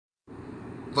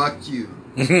Fuck you.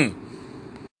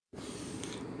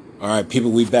 Alright,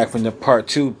 people, we back from the part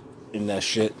 2 in that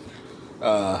shit.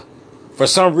 For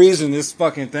some reason, this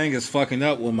fucking thing is fucking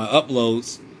up with my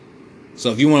uploads.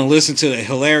 So if you want to listen to the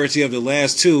hilarity of the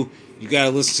last 2, you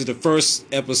gotta listen to the first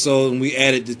episode, and we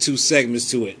added the 2 segments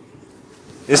to it.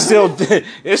 It's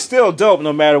still dope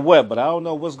no matter what, but I don't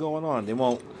know what's going on. They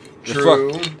won't.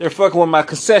 True. They're fucking with my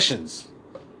concessions.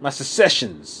 My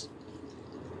secessions.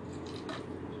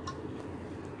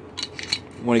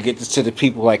 Want to get this to the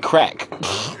people like crack.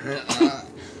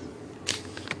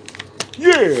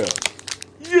 Yeah.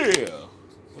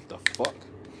 What the fuck?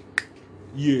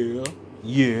 Yeah.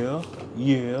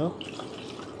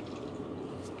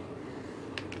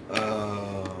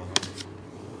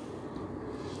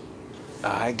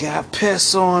 I got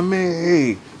piss on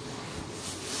me.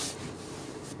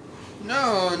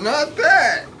 No, not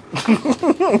that.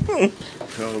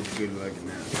 So good looking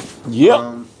now. Yep.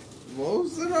 What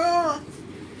was it on?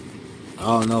 I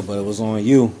don't know, but it was on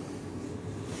you.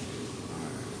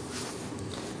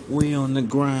 We on the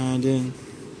grinding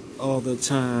all the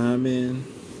time, and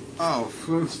Oh,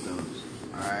 flintstones.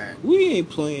 Alright. we ain't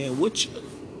playing with you.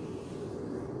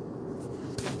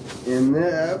 In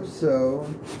the episode,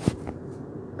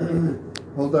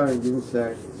 hold on, give me a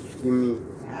sec. Give me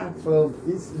half a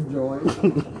piece of joint.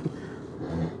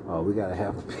 Oh, we got a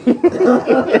half a piece.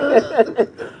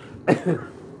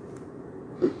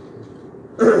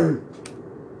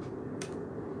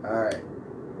 Alright.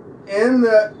 In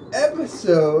the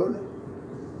episode,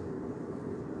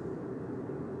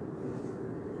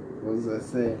 what was I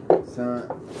saying? Son,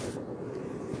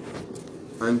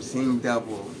 I'm seeing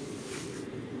double.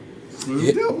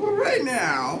 Seeing double right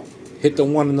now. Hit the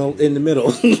one in the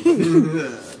middle. In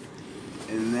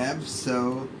the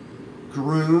episode,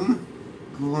 gloom.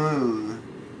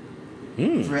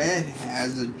 Fred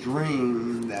has a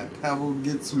dream that Pebble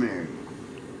gets married.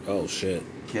 Oh shit.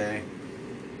 Okay.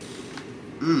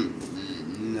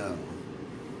 No.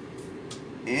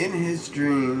 In his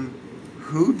dream,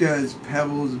 who does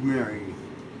Pebbles marry?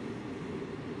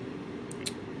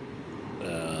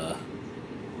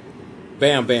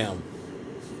 Bam Bam.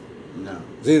 No.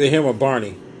 It's either him or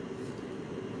Barney.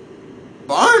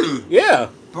 Barney? Yeah.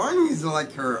 Barney's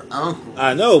like her uncle.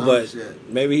 I know, but shit.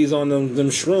 maybe he's on them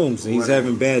shrooms and he's Whatever.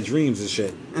 having bad dreams and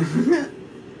shit.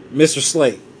 Mr.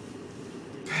 Slate.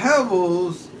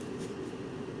 Pebbles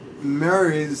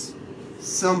marries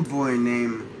some boy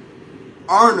named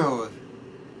Arnold.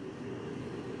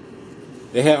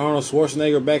 They had Arnold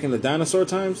Schwarzenegger back in the dinosaur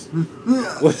times?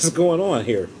 What is going on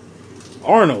here?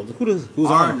 Arnold. Who's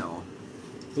Arnold?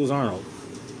 Who's Arnold?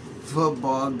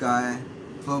 Football guy.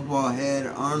 Football head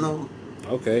Arnold.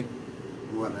 Okay.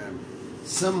 Whatever.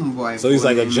 Some boy. So he's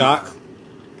like a jock?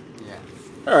 Yeah.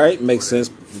 Alright, makes sense.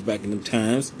 Back in them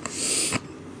times.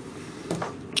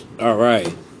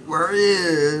 Alright. Where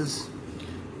is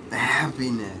the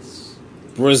happiness?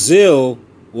 Brazil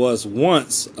was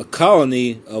once a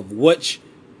colony of which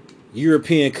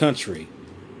European country?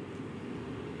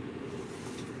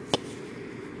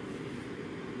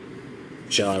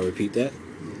 Shall I repeat that?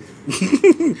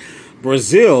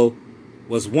 Brazil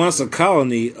was once a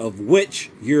colony of which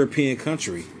European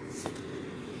country?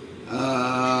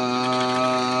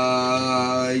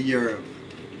 Europe.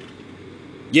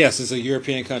 Yes, it's a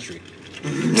European country.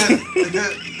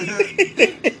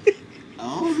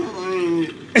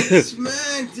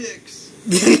 Semantics.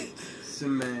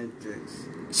 Semantics.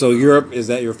 So Europe, is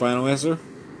that your final answer?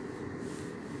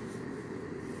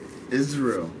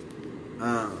 Israel.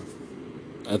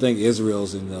 I think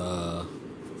Israel's in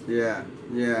Yeah.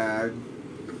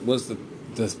 what's the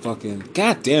fucking...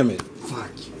 God damn it.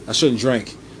 Fuck you. I shouldn't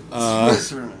drink.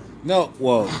 Switzerland. No,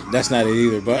 well, that's not it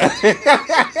either, but...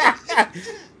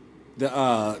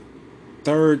 the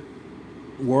third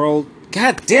world...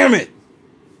 God damn it!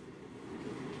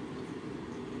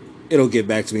 It'll get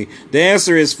back to me. The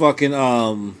answer is fucking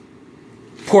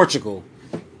Portugal.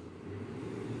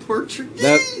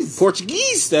 Portuguese.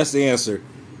 Portuguese. That's the answer.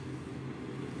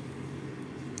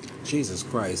 Jesus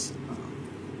Christ.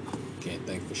 Can't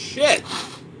think for shit.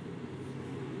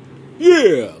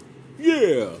 Yeah.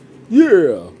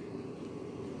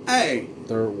 Hey.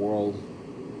 Third world.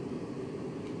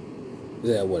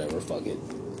 Yeah, whatever. Fuck it.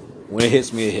 When it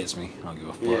hits me, it hits me. I don't give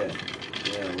a fuck.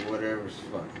 Yeah, whatever's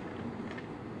fuck.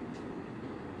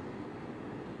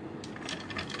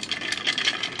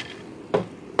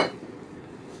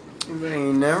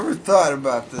 We never thought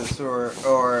about this,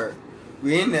 or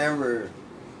we never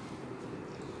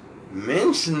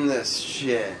mentioned this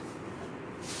shit.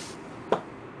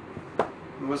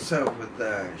 What's up with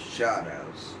the shout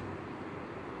outs?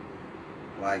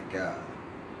 Like,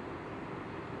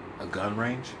 A gun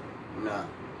range? No.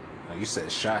 Oh, you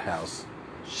said shot house.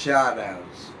 Shout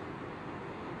outs.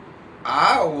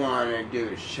 I want to do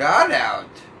a shout out.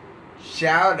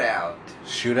 Shout out.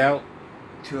 Shootout?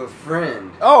 To a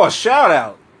friend. Oh, a shout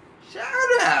out. Shout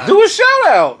out. Do a shout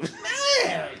out.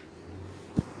 Man.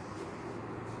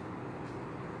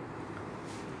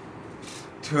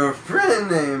 To a friend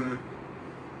named...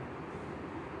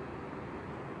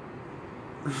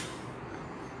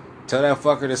 Tell that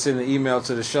fucker to send an email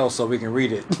to the show so we can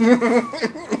read it.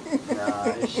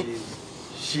 Nah,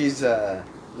 she's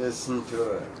listened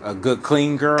to a good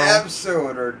clean girl.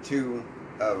 Episode or two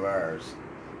of ours.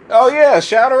 Oh yeah,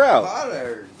 shout her out.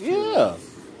 Father. Yeah.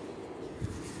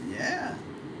 Yeah.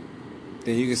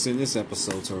 Then you can send this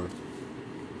episode to her.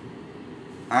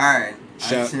 Alright. I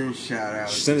send a shout out.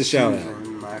 Send a shout Susan, out.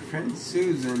 My friend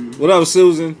Susan. What up,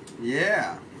 Susan?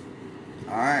 Yeah.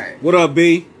 Alright. What up,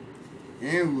 B?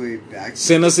 Anyway, back to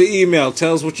send us an email.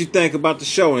 Tell us what you think about the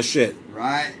show and shit.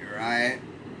 Right.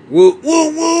 Woo,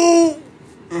 woo, woo!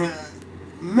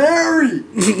 Mary!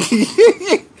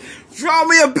 Draw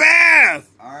me a bath!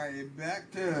 Alright,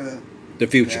 back to... the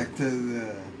future.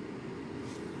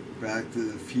 Back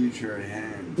to the future at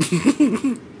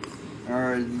hand.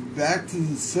 Alright, back to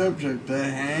the subject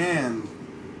at hand.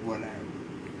 Whatever.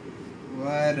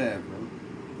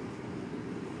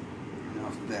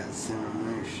 Enough of that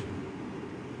simulation.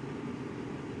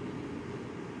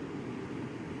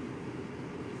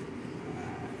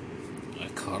 I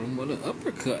caught him with an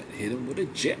uppercut. Hit him with a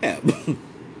jab.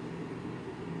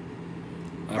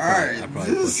 I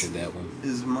probably butchered that one.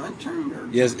 Is my turn?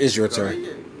 Yes, it's your turn.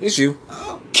 It's you.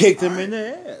 Oh, kicked him in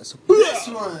the ass.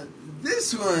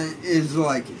 This one is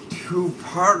like a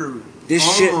two-parter. This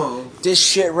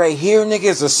shit right here, nigga,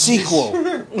 is a sequel.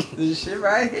 This shit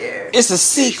right here. It's a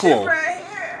sequel. This shit right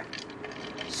here.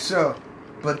 So,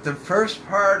 but the first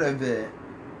part of it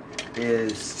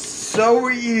is so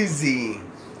easy.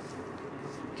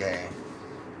 Okay.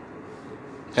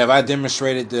 Have I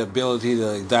demonstrated the ability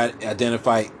to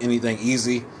identify anything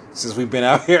easy since we've been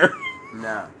out here?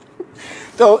 No.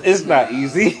 Though it's not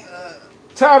easy.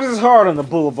 Times is hard on the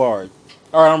boulevard.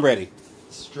 All right, I'm ready.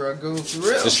 Struggle's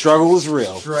real. The struggle is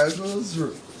real. Struggle's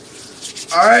real.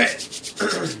 All right.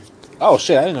 Oh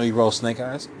shit! I didn't know you rolled snake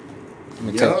eyes. Let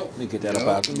me get that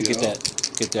about. Let me get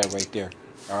that right there.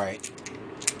 All right.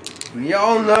 We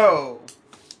all know.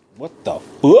 What the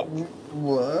fuck?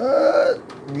 What?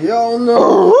 We all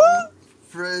know.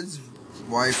 Fred's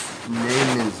wife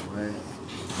name is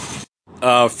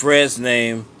right. Fred's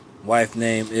wife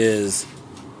name is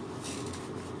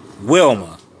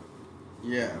Wilma.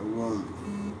 Yeah, Wilma.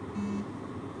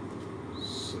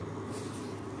 So.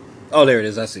 Oh, there it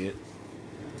is. I see it.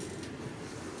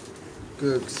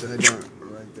 Good, because I don't.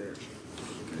 Right there.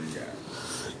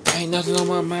 Ain't nothing on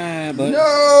my mind, but...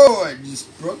 No! I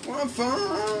just broke my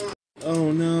phone.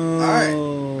 Oh, no.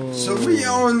 Alright. So we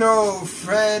all know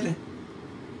Fred's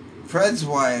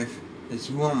wife is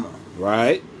Wilma.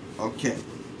 Right. Okay.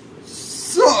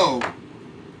 So...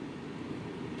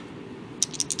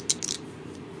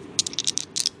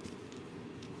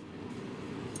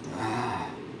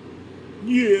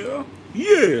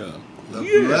 Yeah. The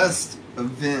blessed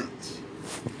event.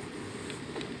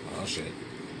 Oh, shit.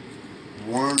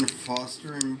 Warren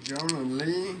Foster and Jonah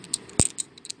Lee,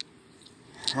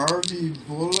 Harvey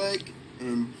Bullock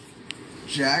and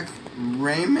Jack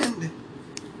Raymond,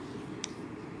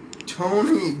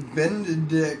 Tony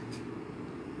Benedict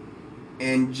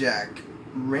and Jack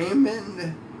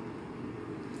Raymond,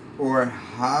 or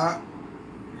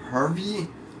Harvey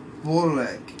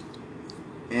Bullock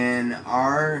and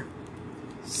R.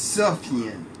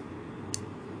 Sufjan.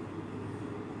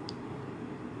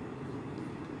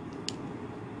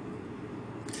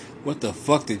 What the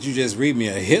fuck? Did you just read me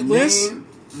a hit list?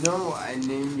 No, I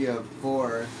named you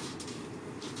 4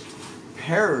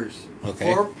 pairs.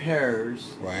 Okay. 4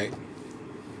 pairs. Right.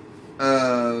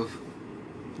 Of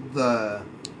the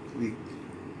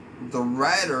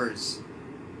writers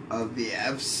of the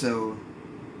episode,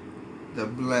 The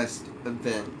Blessed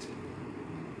Event.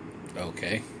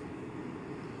 Okay.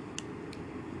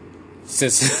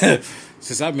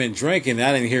 Since I've been drinking,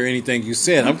 I didn't hear anything you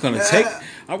said. I'm gonna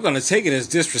take it as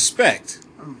disrespect.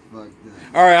 I'm fucked up.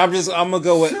 All right, I'm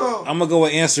gonna go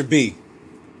with answer B.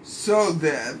 So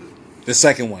the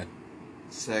second one.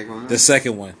 Second one. The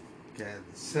second one. Okay,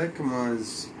 the second one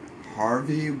is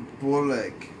Harvey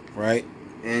Bullock. Right.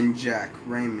 And Jack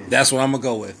Raymond. That's what I'm gonna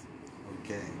go with.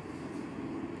 Okay.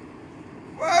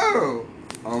 Whoa!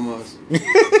 Almost. The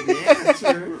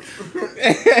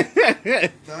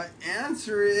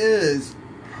answer is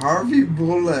Harvey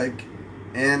Bullock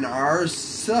and R.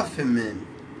 Sufjan.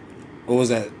 What was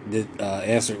that?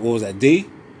 Answer? What was that? D.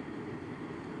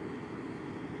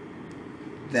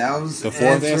 That was The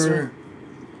fourth answer.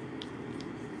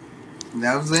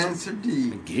 That was answer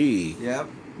D. D. Yep.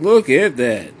 Look at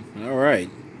that. All right.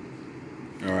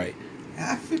 All right.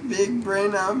 Half a big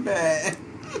brain, I'm bad.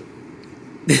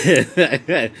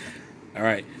 All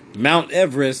right. Mount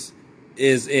Everest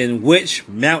is in which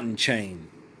mountain chain?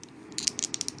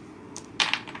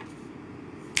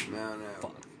 Mount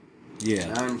Fuck. Yeah.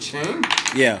 Mountain chain?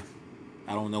 Yeah.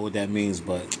 I don't know what that means,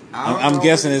 but I'm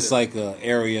guessing it's like an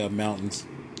area of mountains.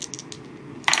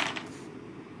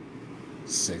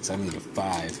 6. I need a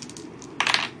 5.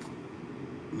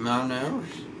 Mount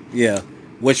Everest? Yeah.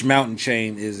 Which mountain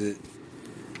chain is it?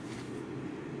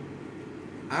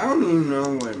 I don't even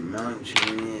know what mountain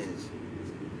chain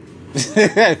is.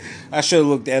 I should have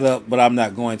looked that up, but I'm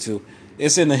not going to.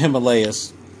 It's in the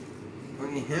Himalayas.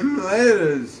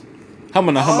 Himalayas.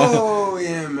 Humana. Oh,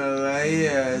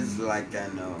 Himalayas, like I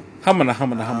know. Humana.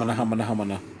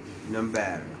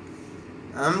 Nevada.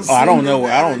 I don't know.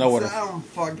 I don't know what. I don't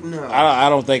fucking know. I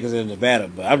don't think it's in Nevada,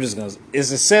 but I'm just gonna. It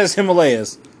says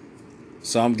Himalayas,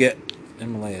 so I'm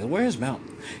Himalayas. Where's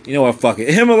mountain? You know what? Fuck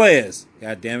it. Himalayas.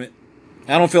 God damn it.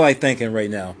 I don't feel like thinking right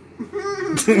now.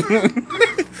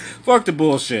 Fuck the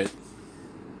bullshit.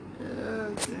 Yeah,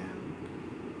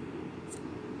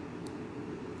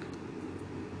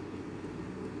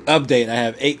 damn. Update. I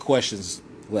have 8 questions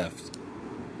left.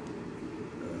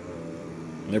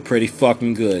 They're pretty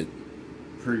fucking good.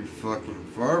 Pretty fucking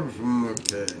far from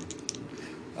okay.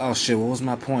 Oh shit, what was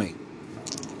my point?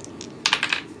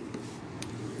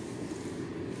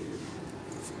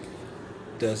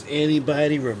 Does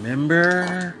anybody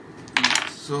remember?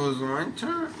 So it's my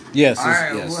turn? Yes,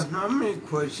 Alright, yes. well, how many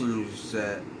questions you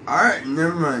said? Alright,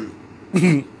 never mind.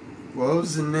 What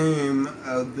was the name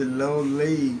of the low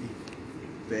league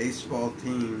baseball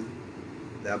team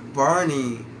that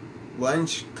Barney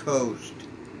once coached?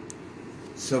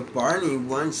 So Barney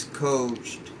once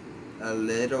coached a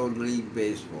little league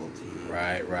baseball team.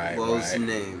 Right. What was the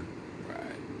name?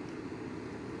 Right.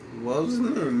 What was the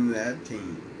name of that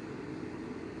team?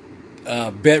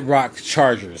 Bedrock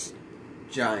Chargers.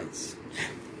 Giants.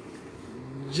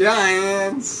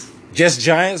 Just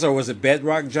Giants, or was it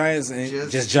Bedrock Giants?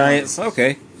 Just Giants?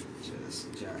 Okay.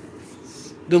 Just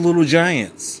Giants. The Little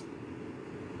Giants.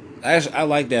 I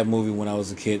liked that movie when I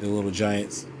was a kid, The Little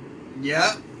Giants.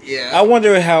 Yep. Yeah. I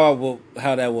wonder how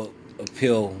that will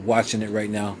appeal watching it right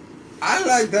now. I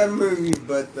like that movie,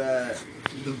 but the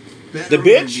better The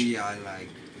Bitch? movie I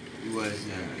liked was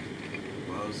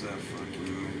what was that fucking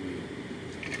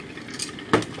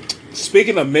movie?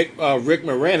 Speaking of Rick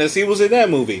Moranis, he was in that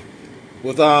movie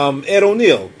with Ed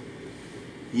O'Neill.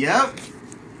 Yep.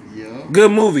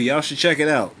 Good movie. Y'all should check it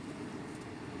out.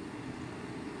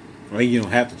 Well, you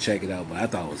don't have to check it out, but I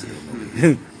thought it was a good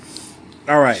movie.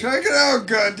 All right. Check it out,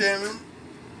 goddammit.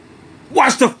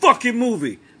 Watch the fucking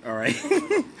movie. All right.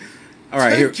 All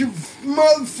right. Take your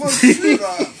motherfucking shit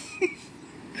off.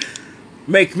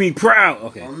 Make me proud.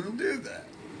 Okay. I'm gonna do that.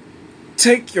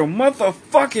 Take your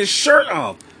motherfucking shirt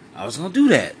off. I was gonna do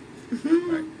that.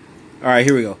 All right.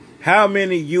 Here we go. How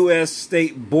many U.S.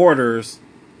 state borders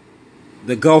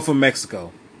the Gulf of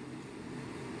Mexico?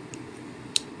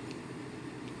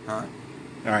 Huh?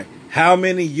 All right. How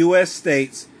many U.S.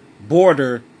 states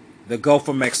border the Gulf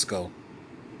of Mexico?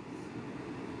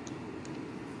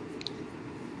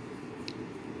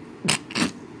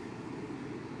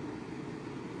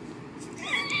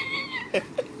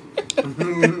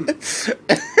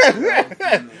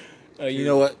 You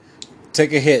know what?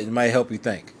 Take a hit. It might help you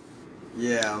think.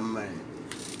 Yeah, I might.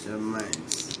 It might.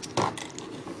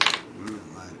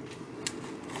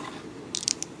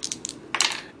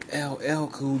 LL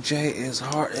Cool J is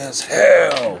hard as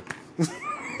hell.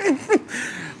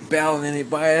 Battling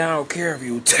anybody, I don't care if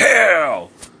you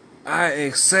tell. I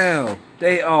excel.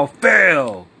 They all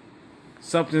fail.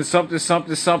 Something,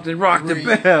 rock 3.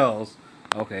 the bells.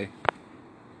 Okay.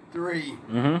 3.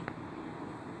 Mm-hmm.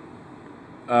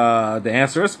 The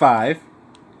answer is 5.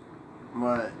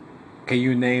 What? Can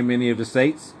you name any of the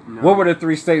states? No. What were the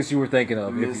 3 states you were thinking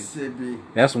of? Mississippi.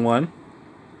 That's 1.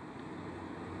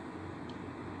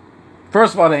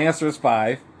 First of all, the answer is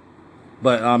 5.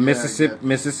 But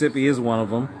Mississippi is one of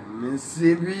them.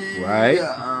 Mississippi. Right.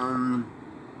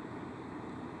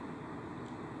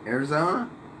 Arizona?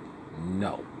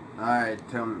 No. Alright,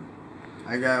 tell me.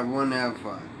 I got 1 out of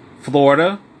 5.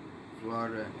 Florida.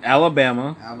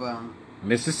 Alabama.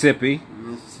 Mississippi.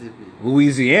 Mississippi.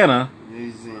 Louisiana.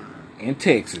 And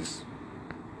Texas.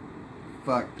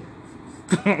 Fuck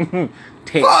Texas.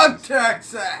 Texas. Fuck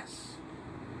Texas!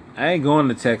 I ain't going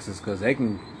to Texas because they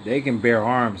can bear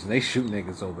arms and they shoot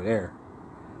niggas over there.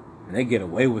 And they get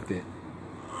away with it.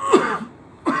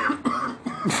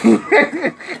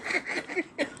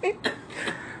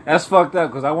 That's fucked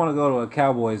up because I want to go to a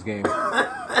Cowboys game.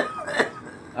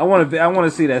 I want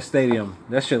to see that stadium.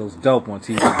 That shit looks dope on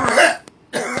TV.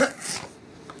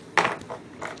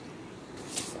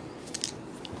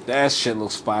 That shit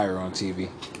looks fire on TV.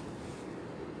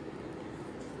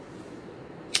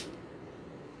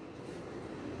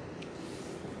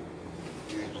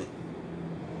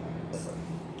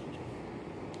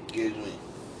 Excuse me.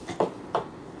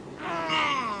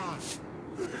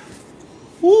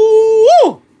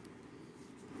 Woo!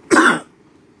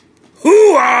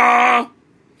 Hoo-ah!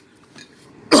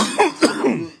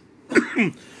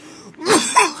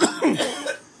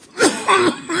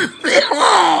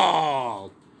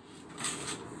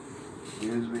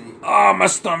 Excuse me. Oh, my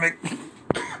stomach.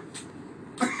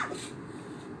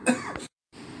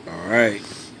 Alright.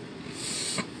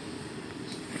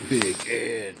 Big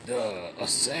Ed the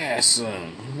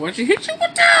Assassin. Why'd you hit you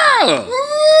with that?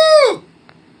 Woo!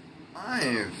 I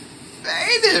am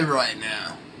faded right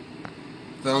now.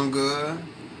 Feeling good.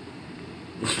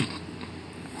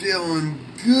 Feeling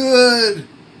good.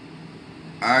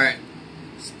 Alright.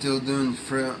 Still doing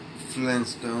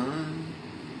Flintstones.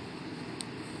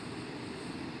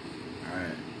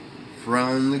 Alright.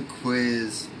 From the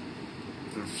quiz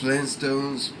for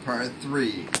Flintstones Part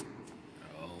 3.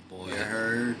 Oh boy. You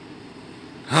heard?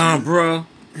 Huh, bro?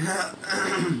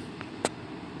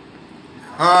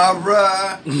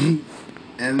 Bruh.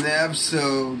 And the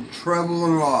episode Trouble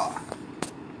in Law.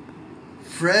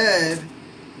 Fred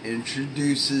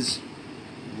introduces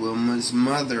Wilma's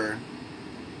mother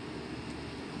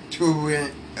to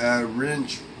a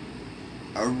rancher.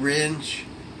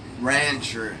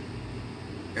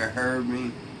 You heard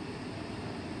me?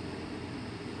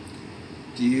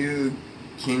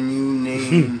 Can you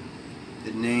name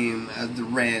the name of the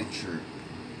rancher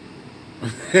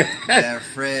that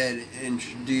Fred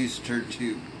introduced her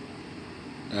to?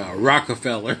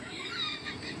 Rockefeller.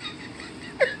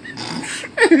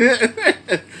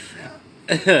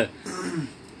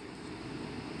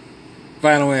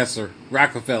 Final answer.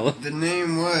 Rockefeller. The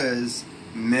name was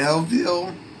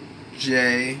Melville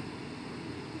J.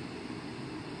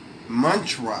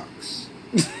 Munchrocks.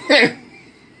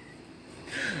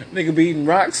 Nigga be eating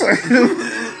rocks.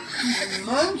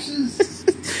 Munches.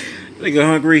 Nigga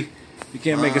hungry. You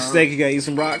can't make a steak, you gotta eat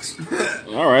some rocks.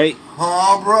 Alright.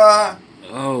 Huh, bruh?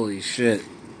 Holy shit.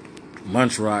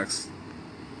 Munch rocks.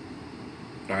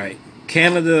 Alright.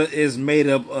 Canada is made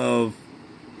up of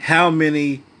how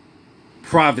many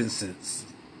provinces?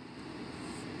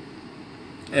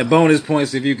 And bonus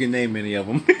points if you can name any of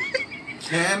them.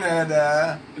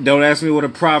 Canada. Don't ask me what a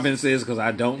province is because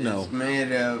I don't know. It's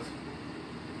made of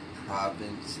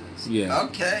provinces. Yeah.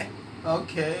 Okay.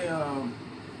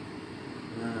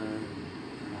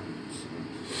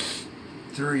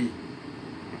 3.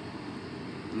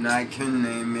 And I couldn't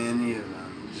name any of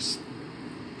them. Just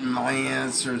my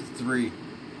answer 3.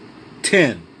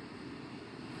 10.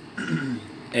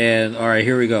 And alright,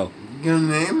 here we go. You gonna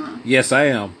name them? Yes, I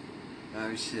am.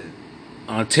 Oh shit.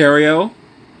 Ontario,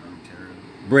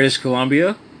 British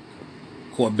Columbia,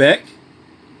 Quebec,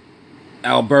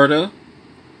 Alberta,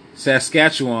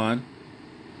 Saskatchewan,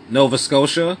 Nova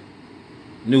Scotia,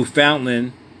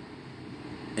 Newfoundland,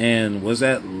 and was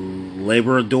that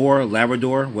Labrador,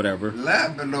 whatever.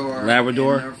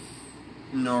 Labrador,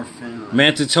 Northern,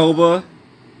 Manitoba,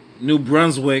 New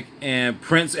Brunswick, and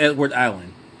Prince Edward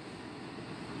Island.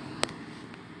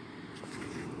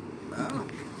 Oh,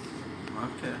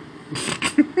 okay.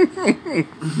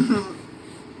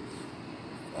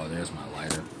 Oh, there's my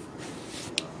lighter.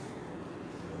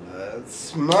 Let's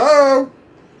smoke.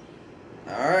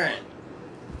 All right.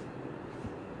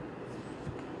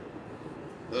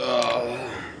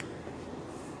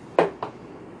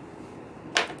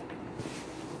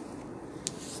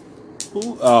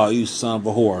 Ooh, oh, you son of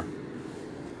a whore.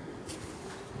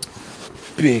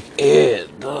 Big Ed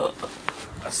the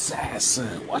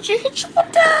Assassin. Watch you hit you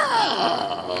with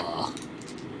that.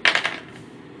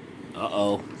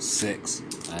 Uh-oh. 6.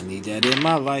 I need that in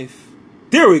my life.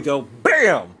 There we go.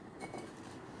 Bam!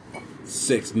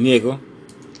 6, nigga.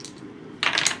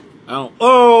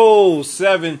 Oh,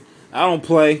 7. I don't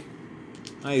play.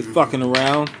 I ain't fucking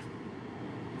around.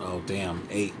 Oh, damn.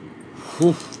 8.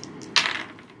 Whew.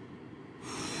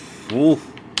 Whew.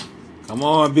 Come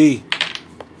on, B.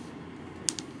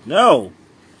 No.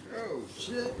 Oh,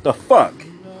 shit. The fuck?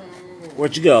 No.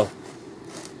 Where'd you go?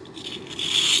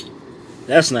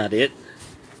 That's not it.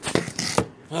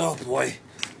 Oh, boy.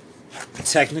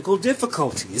 technical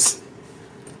difficulties.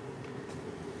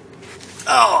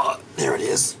 Oh, there it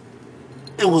is.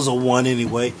 It was a 1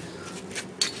 anyway.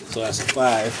 So that's a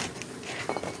 5.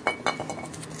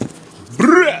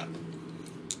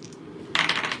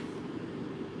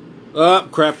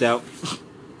 Crapped out.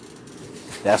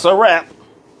 That's a wrap.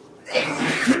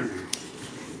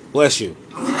 Bless you.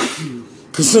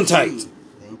 Gesundheit.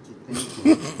 Thank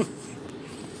you.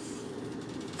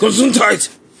 Gesundheit.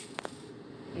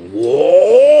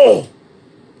 Whoa.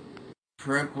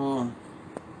 Triple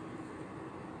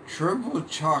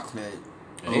chocolate.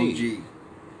 Hey. OG.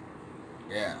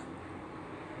 Yeah.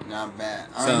 Not bad.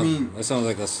 That sounds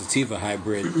like a sativa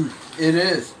hybrid. It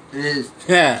is.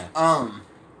 Yeah.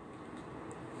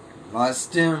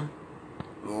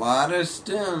 Lot of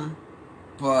stem,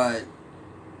 but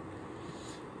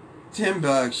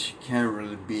 $10 you can't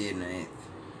really be an eighth.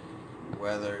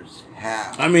 Whether it's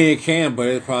half. I mean, it can, but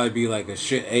it'd probably be like a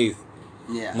shit eighth.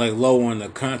 Yeah. Like low on the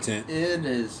content. It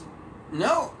is.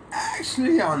 No,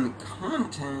 actually on the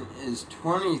content is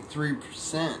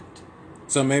 23%.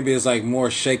 So maybe it's like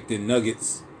more shake than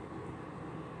nuggets.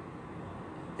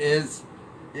 It's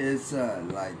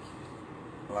like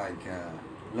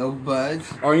low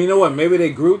buds. Or you know what? Maybe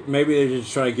they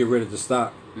just trying to get rid of the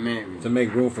stock. Maybe. To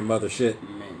make room for other shit.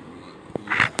 Maybe.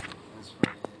 Yeah. That's what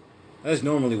it That's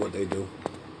normally what they do.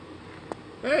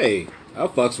 Hey, I'll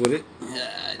fucks with it. is.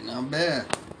 Yeah, not bad.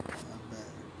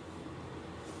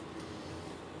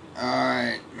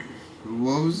 Alright.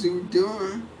 What was he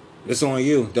doing? It's on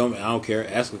you. I don't care.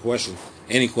 Ask a question.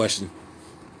 Any question.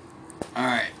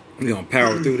 Alright. We're gonna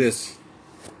power through this.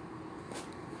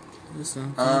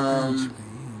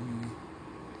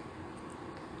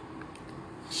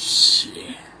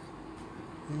 Shit.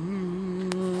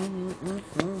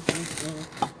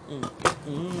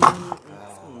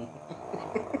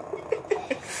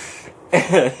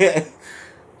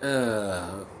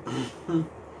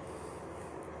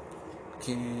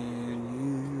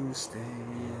 Can you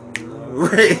stand the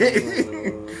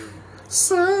rain?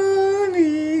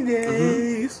 Sunny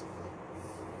days.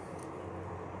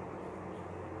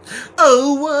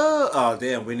 Oh, whoa. Oh,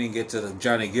 damn, we didn't get to the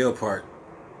Johnny Gill part.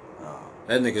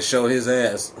 That nigga showed his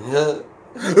ass.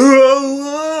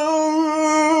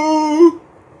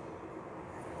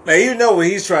 Man, you know when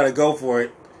he's trying to go for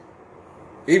it,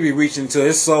 he be reaching to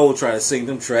his soul trying to sing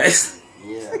them tracks.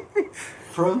 Yeah.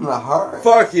 From the heart.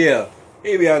 Fuck yeah.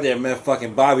 He be out there, man,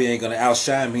 fucking Bobby ain't gonna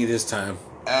outshine me this time.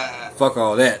 Fuck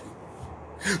all that.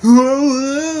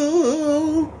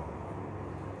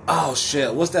 Oh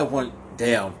shit, what's that one?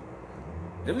 Damn.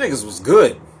 Them niggas was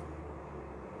good.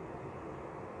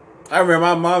 I remember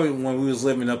my mom, when we was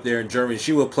living up there in Germany,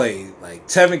 she would play like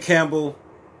Tevin Campbell,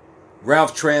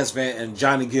 Ralph Transvant, and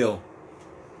Johnny Gill.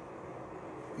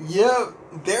 Yep,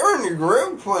 they were in the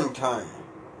group one time.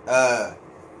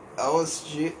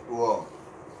 LSG.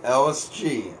 Oh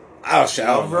shit, I don't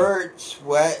know. Albert,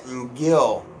 Sweat, and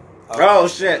Gill. Oh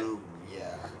shit.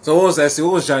 Yeah. So what was that? See,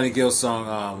 what was Johnny Gill's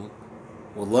song?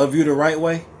 Will Love You the Right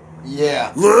Way?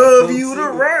 Yeah. Love You the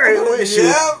Right Way.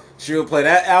 Yep. She would play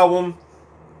that album,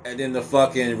 and then the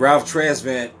fucking Ralph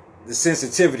Transvant, the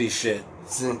Sensitivity shit.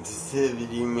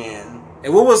 Sensitivity, man.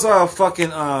 And what was fucking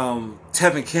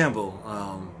Tevin Campbell?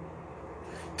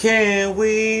 Can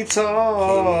we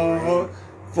talk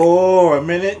for a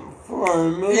minute? For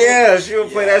a minute? Yeah, she would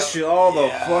play that shit all the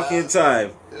fucking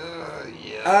time.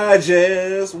 Yeah. I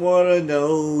just wanna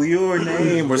know your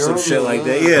name or some shit like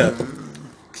that. Yeah.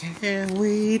 Can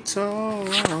we talk?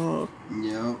 Yep.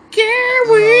 Can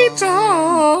we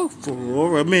talk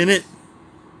for a minute?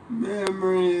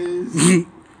 Memories.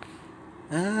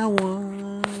 I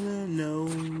wanna know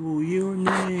your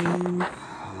name.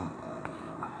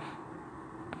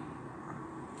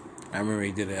 I remember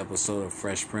he did an episode of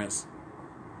Fresh Prince.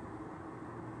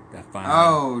 That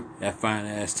fine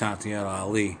ass Tatiana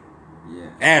Ali.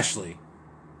 Yeah. Ashley.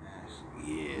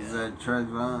 Yeah. Is that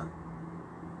Trayvon?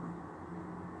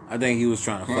 I think he was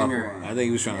trying to fuck. Kendra. I think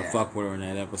he was trying to fuck with her in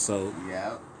that episode.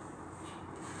 Yep.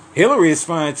 Hillary is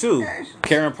fine too.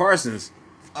 Karen Parsons.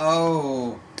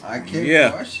 Oh, I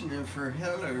kept questioning for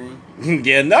Hillary.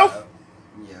 Yeah, no.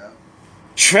 Yep.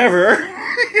 Trevor.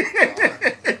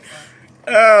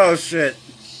 Oh shit.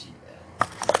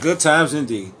 Good times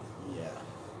indeed. Yeah.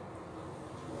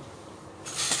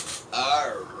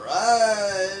 All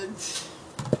right.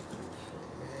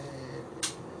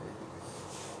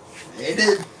 Hit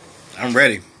it. I'm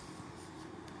ready.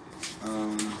 I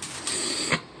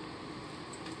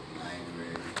ain't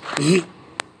ready.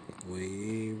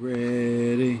 We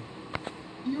ready.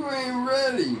 You ain't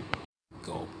ready.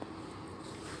 Go.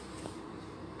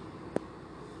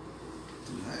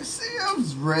 I see I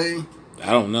was ready.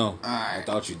 I don't know. Alright. I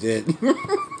thought you did.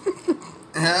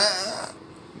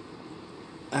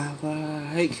 I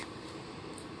like...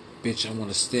 Bitch, I want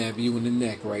to stab you in the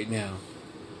neck right now.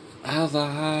 I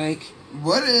like...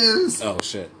 What is... Oh,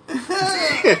 shit.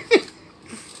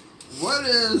 What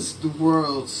is the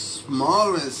world's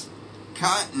smallest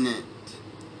continent?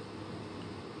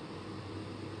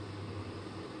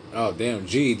 Oh, damn.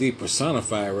 GED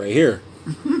personified right here.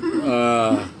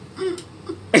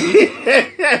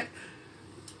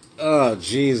 Oh,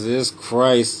 Jesus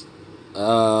Christ.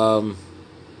 The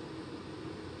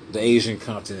Asian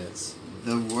continents.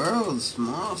 The world's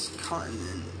smallest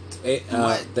continent.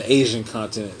 The Asian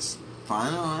continents.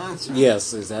 Final answer?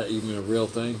 Yes. Is that even a real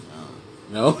thing?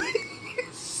 No?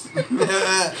 No.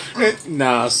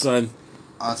 Nah, son.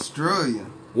 Australia.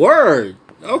 Word.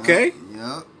 Okay.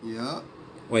 Yep.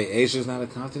 Wait, Asia's not a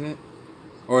continent?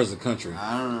 Or is it a country?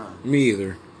 I don't know. Me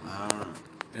either. I don't know.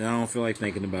 And I don't feel like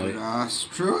thinking about it.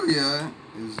 Australia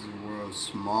is the world's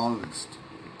smallest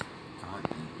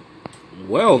continent.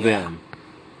 Well, then.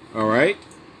 All right.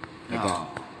 Oh.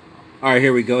 All right,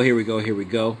 here we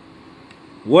go.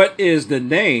 What is the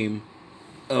name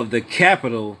of the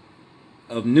capital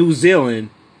of New Zealand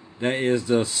that is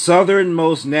the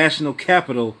southernmost national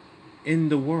capital in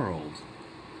the world?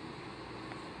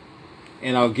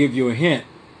 And I'll give you a hint.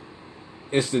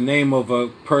 It's the name of a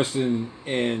person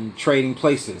in Trading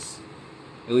Places.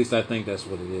 At least I think that's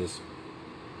what it is.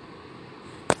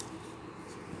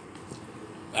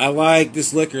 I like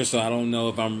this liquor, so I don't know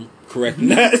if I'm correct in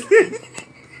that.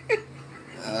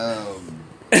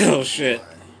 Oh, shit.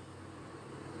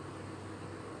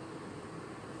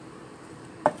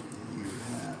 You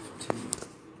have to.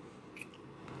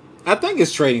 I think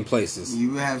it's Trading Places.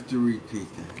 You have to repeat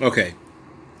that. Okay.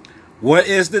 What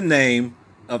is the name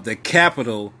of the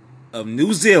capital of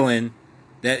New Zealand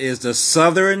that is the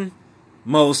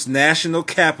southernmost national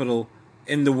capital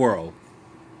in the world?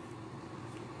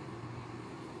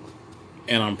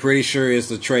 And I'm pretty sure it's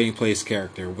the Trading Place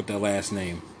character with the last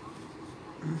name.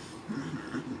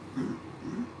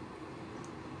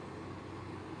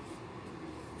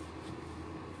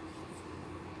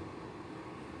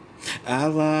 I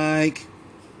like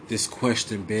this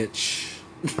question, bitch.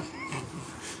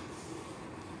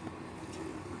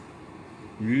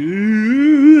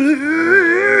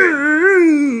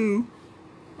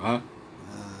 Huh?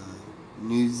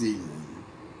 New Zealand.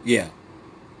 Yeah.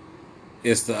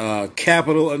 It's the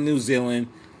capital of New Zealand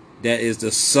that is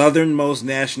the southernmost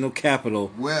national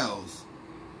capital. Wales.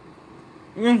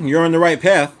 You're on the right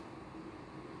path.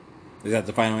 Is that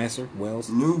the final answer? Wales?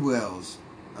 New Wales.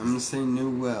 I'm going to say New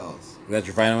Wales. Is that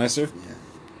your final answer? Yeah.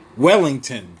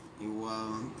 Wellington.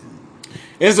 Wellington.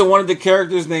 Isn't one of the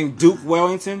characters named Duke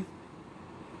Wellington?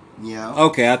 Yeah.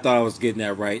 Okay, I thought I was getting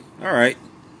that right. All right.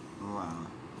 Wow.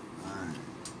 Alright.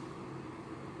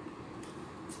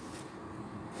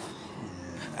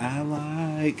 Yeah. I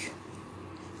like...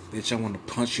 Bitch, I want to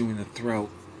punch you in the throat.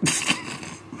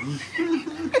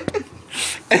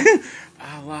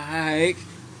 I like...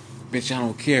 Bitch, I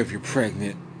don't care if you're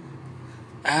pregnant.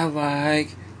 I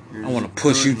like... I want to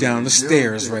push you down the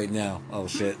stairs right now. Oh,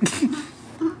 shit.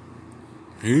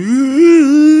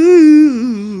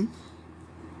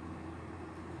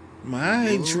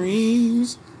 My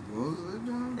dreams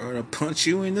are to punch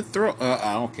you in the throat.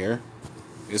 I don't care.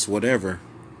 It's whatever.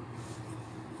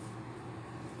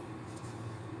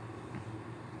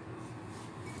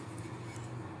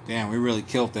 Damn, we really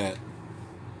killed that.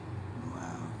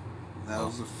 Wow. That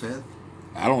was a fifth?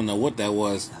 I don't know what that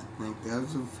was. I think that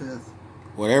was a fifth.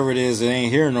 Whatever it is, it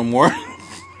ain't here no more.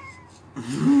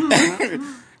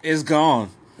 It's gone.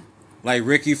 Like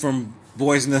Ricky from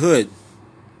Boys in the Hood.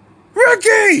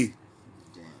 Ricky!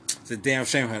 Damn. It's a damn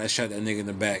shame how they shot that nigga in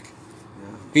the back.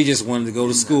 Yeah. He just wanted to go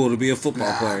to school to be a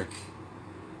football player.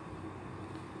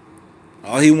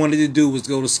 All he wanted to do was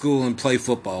go to school and play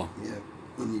football. Yep.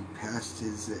 And he passed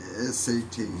his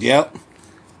SAT. Yep.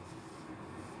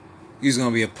 He's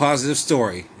gonna be a positive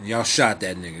story. And y'all shot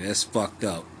that nigga. That's fucked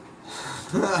up.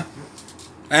 I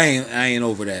ain't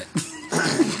over that.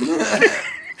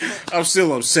 I'm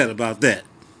still upset about that.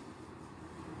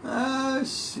 Oh,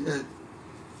 shit.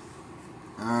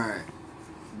 Alright.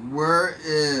 Where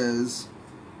is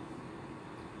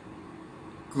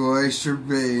Glacier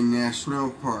Bay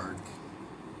National Park?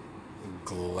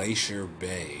 Glacier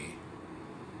Bay.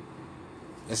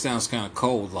 That sounds kind of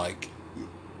cold, like.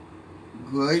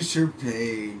 Glacier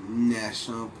Bay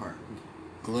National Park.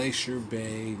 Glacier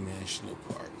Bay National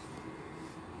Park.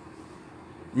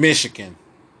 Michigan.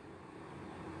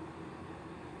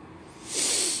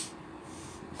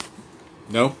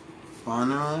 No?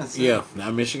 Final answer? Yeah,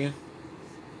 not Michigan.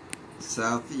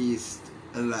 Southeast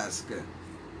Alaska.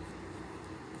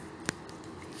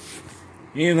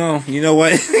 You know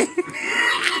what?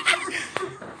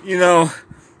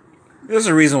 There's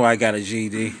a reason why I got a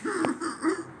GED.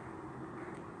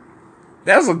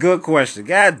 That's a good question.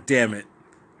 God damn it.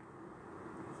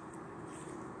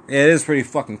 Yeah, it is pretty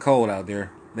fucking cold out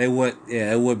there. It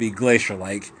would be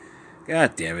glacier-like.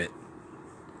 God damn it.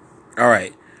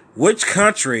 Alright. Which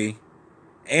country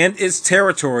and its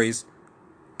territories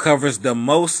covers the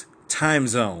most time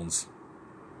zones?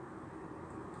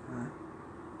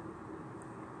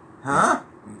 Huh?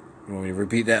 You want me to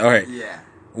repeat that? Alright. Yeah.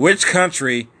 Which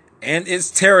country and its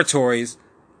territories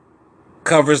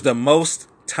covers the most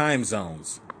time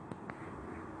zones?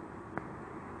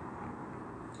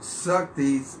 Suck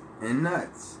these and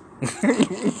nuts.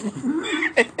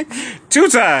 2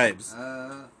 times.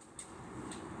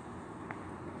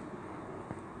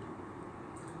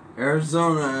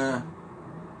 Arizona,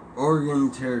 Oregon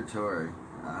Territory.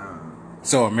 I don't know.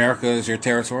 So America is your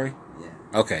territory?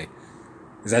 Yeah. Okay.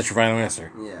 Is that your final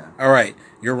answer? Yeah. Alright.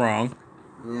 You're wrong.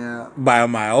 Yeah. By a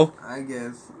mile. I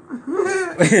guess.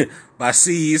 By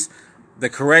seas. The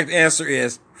correct answer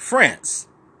is France.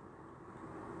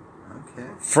 Okay.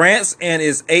 France and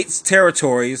its 8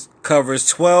 territories covers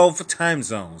 12 time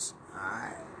zones.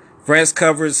 Alright. France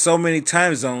covers so many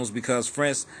time zones because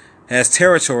France has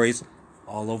territories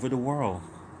all over the world.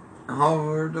 All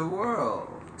over the world.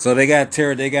 So they got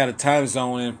a time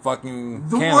zone in fucking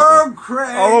The Canada. world,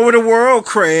 Craig. All over the world,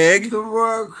 Craig. The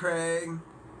world, Craig.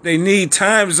 They need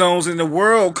time zones in the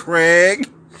world, Craig.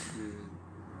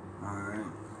 Alright.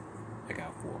 I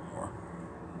got 4 more.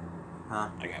 Huh?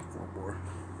 I got 4 more.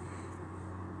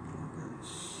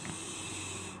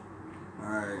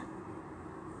 Alright.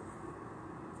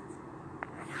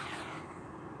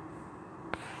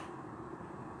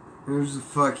 Here's the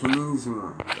fucking easy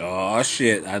one. Oh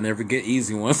shit! I never get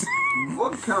easy ones.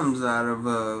 What comes out of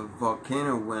a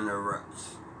volcano when it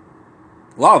erupts?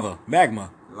 Lava,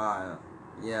 magma, Lava.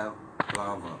 Yeah,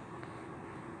 lava.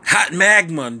 hot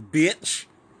magma, bitch.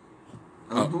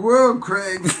 Of the world,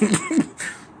 Craig.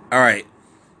 All right.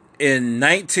 In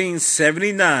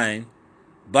 1979,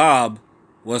 Bob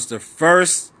was the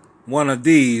first one of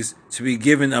these to be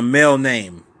given a male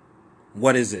name.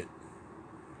 What is it?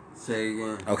 Say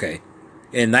again. Okay.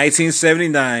 In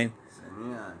 1979,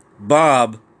 79.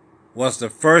 Bob was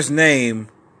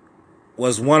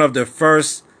one of the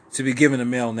first to be given a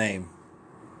male name.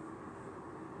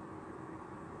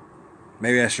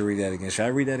 Maybe I should read that again. Should I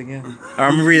read that again?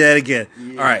 I'm going to read that again.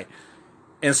 Yeah. All right.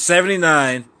 In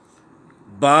 79,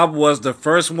 Bob was the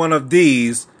first one of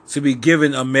these to be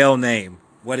given a male name.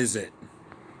 What is it?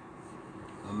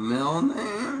 A male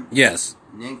name? Yes.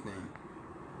 Nickname.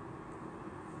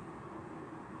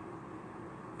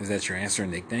 Is that your answer,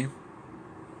 nickname?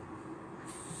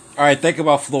 All right, think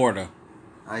about Florida.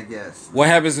 I guess. What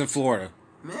happens in Florida?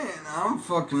 Man, I'm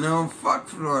fucking no. Fuck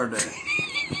Florida.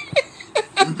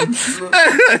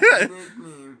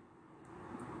 Nickname.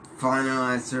 Final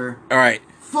answer. All right.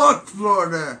 Fuck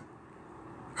Florida.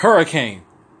 Hurricane.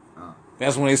 Oh.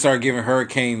 That's when they started giving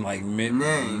hurricane like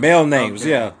Names. male names.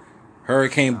 Okay. Yeah.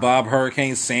 Hurricane Bob,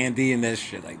 Hurricane Sandy, and that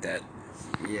shit like that.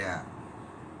 Yeah.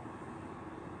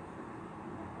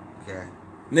 Okay.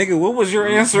 Nigga, what was your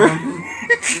answer?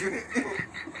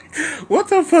 What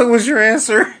the fuck was your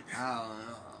answer? I don't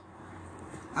know.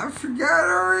 I forgot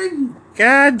already.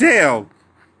 God damn.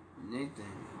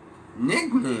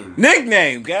 Nickname.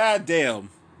 Nickname. God damn.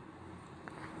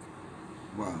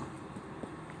 Wow.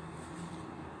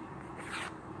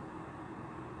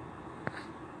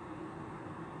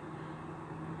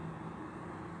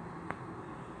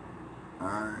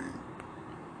 Alright.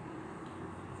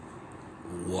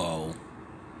 Whoa.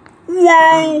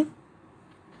 Whoa.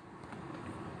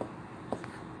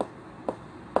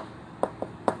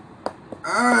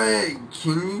 Alright,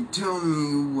 can you tell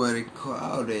me what a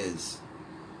cloud is?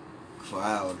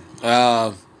 Cloud.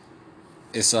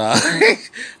 It's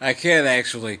I can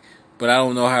actually, but I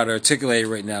don't know how to articulate it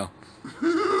right now.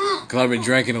 Cause I've been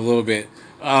drinking a little bit.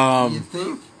 You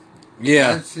think?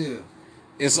 Yeah. That too.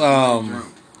 It's Drink.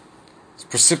 it's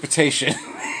precipitation.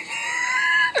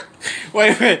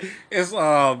 Wait a minute.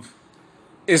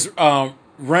 It's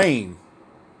rain.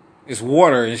 It's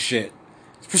water and shit.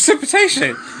 It's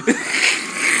precipitation.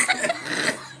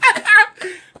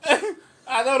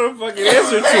 I know the fucking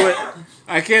answer to it.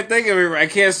 I can't think of it. I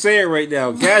can't say it right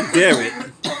now. God damn it.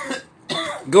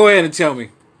 Go ahead and tell me.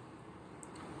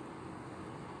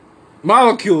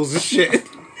 Molecules and shit.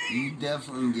 You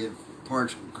definitely give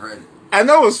partial credit. I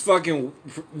know it's fucking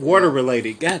water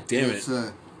related. God damn it. It's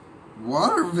a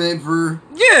water vapor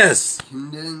Yes.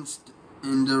 condensed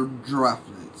in the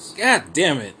droplets. God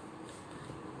damn it.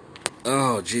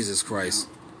 Oh, Jesus Christ.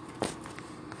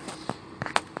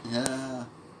 Yeah.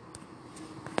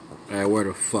 Alright, where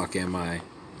the fuck am I?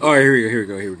 Oh,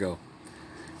 here we go.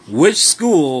 Which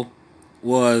school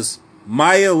was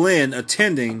Maya Lin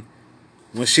attending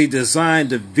when she designed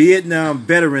the Vietnam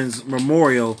Veterans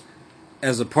Memorial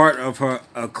as a part of her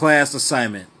class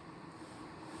assignment?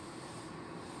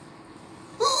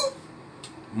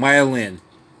 Maya Lin.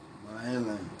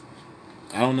 Island.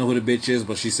 I don't know who the bitch is,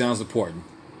 but she sounds important.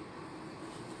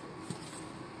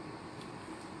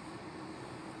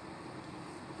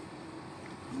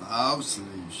 Obviously,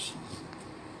 she's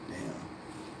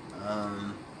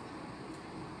damn.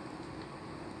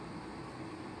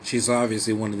 She's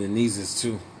obviously one of the nieces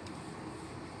too.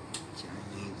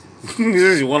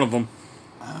 Chinese. She's one of them.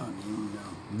 I don't even know.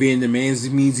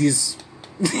 Vietnamese.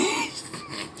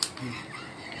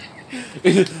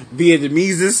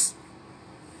 Vietnamese.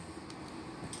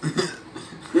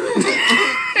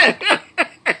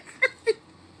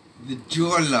 The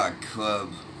Joy Luck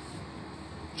Club.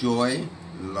 Joy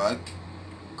Luck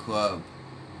Club.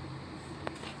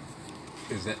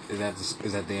 Is that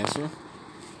the answer?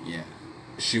 Yeah.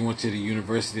 She went to the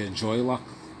University of Joy Luck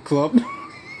Club.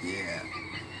 Yeah.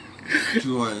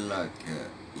 Joy Luck.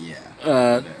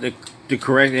 Yeah. The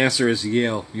correct answer is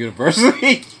Yale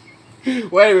University.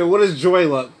 Wait a minute, what is Joy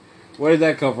Luck? Where did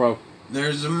that come from?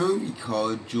 There's a movie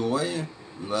called Joy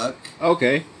Luck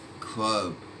Okay.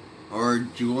 Club. Or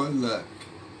Joy Luck.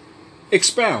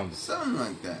 Expound. Something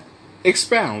like that.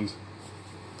 Expound.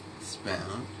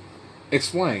 Expound.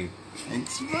 Explain.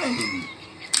 Explain.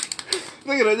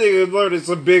 Look at that nigga learning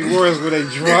some big words when they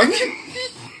drunk.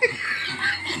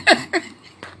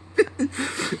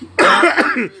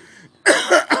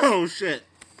 Oh shit.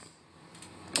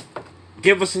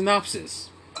 Give a synopsis.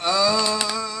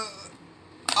 Oh,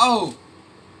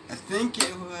 I think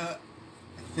it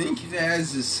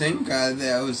has the same guy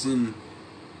that was in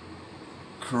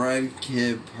Karate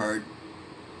Kid Part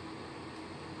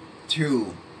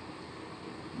 2,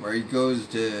 where he goes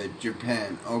to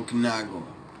Japan, Okinawa.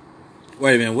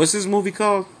 Wait a minute, what's this movie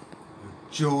called?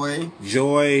 Joy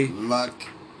Luck. Luck.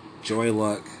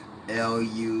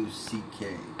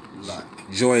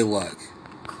 Joy Luck.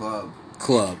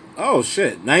 Club. Oh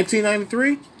shit,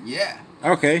 1993? Yeah.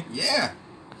 Okay. Yeah.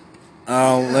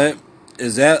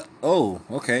 Is that? Oh,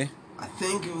 okay. I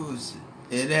think it was.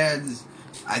 It has.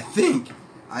 I think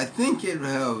it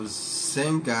was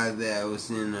same guy that was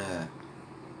in. Like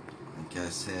I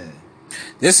said.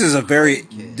 This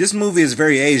movie is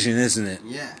very Asian, isn't it?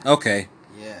 Yeah. Okay.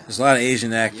 Yeah. There's a lot of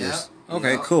Asian actors. Yep.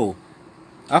 Okay, Yep. cool.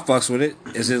 I fucks with it.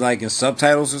 Is it like in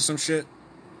subtitles or some shit?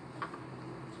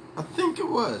 I think it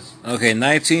was. Okay,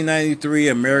 1993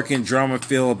 American drama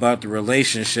film about the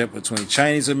relationship between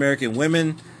Chinese American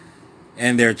women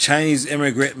and their Chinese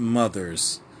immigrant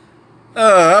mothers.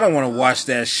 I don't want to watch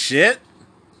that shit.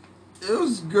 It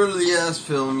was a girly ass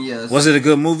film, yes. Was it a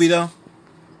good movie though?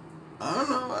 I don't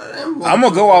know. I didn't watch I'm it.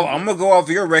 gonna go off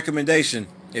your recommendation.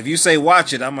 If you say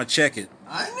watch it, I'm gonna check it.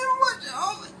 I didn't watch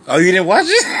all of it. Oh, you didn't watch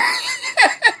it? I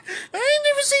ain't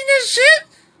never seen that shit.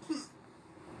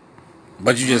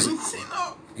 But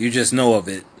you just know of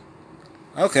it.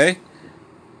 Okay.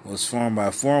 Was formed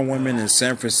by 4 women in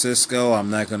San Francisco.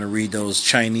 I'm not gonna read those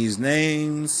Chinese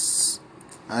names.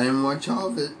 I didn't watch all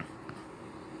of it.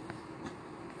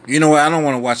 You know what? I don't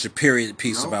want to watch a period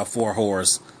piece about 4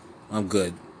 whores. I'm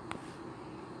good.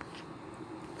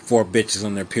 4 bitches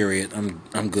on their period.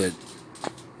 I'm good.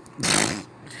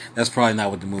 That's probably not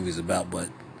what the movie's about, but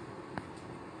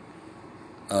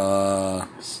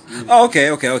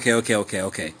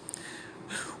okay.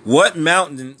 What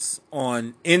mountains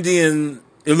on Indian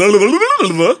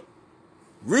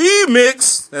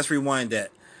remix? Let's rewind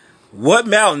that. What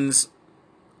mountains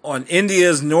on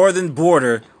India's northern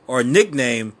border are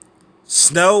nicknamed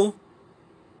Snow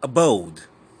Abode?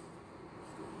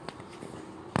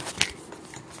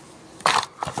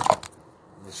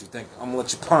 What you think? I'm gonna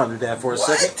let you ponder that for a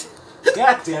second.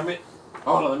 God damn it!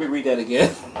 Hold on, let me read that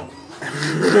again.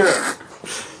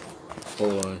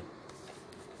 Hold on.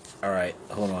 All right,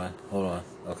 hold on.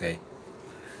 Okay.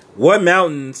 What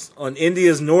mountains on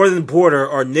India's northern border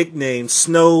are nicknamed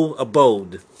Snow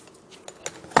Abode?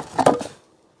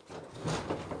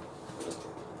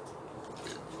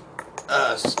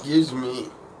 Excuse me.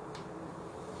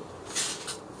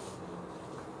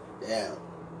 Damn.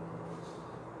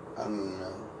 I don't know.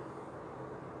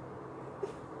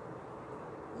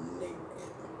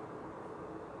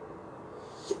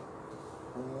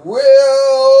 Well,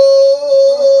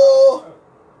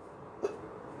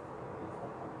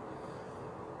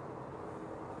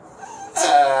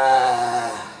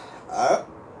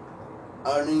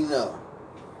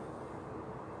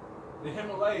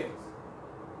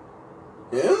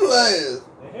 Himalayas.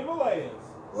 The Himalayas.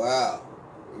 Wow.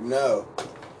 No.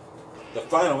 The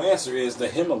final answer is the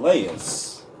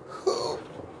Himalayas.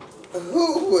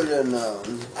 Who would have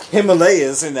known?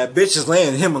 Himalayas, and that bitch is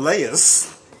laying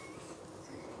Himalayas.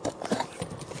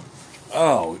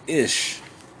 Oh, ish.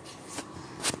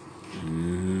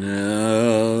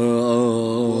 No.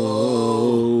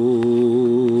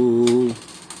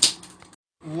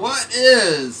 What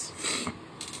is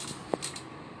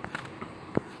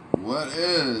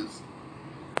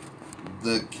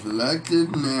the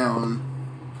collective noun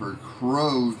for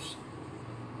crows?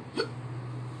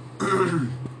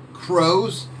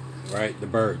 Crows? Right, the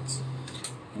birds.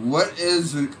 What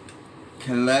is the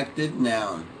collective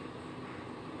noun?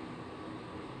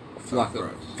 Flock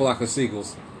of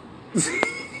seagulls.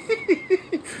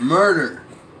 Murder.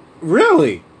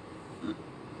 Really?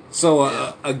 So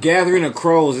a gathering of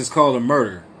crows is called a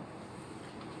murder.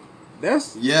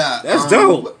 That's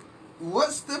dope.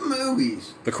 What's the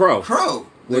movies? The Crow.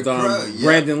 With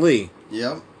Brandon Lee.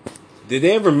 Yep. Did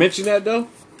they ever mention that though?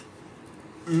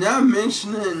 Not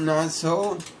mention it, not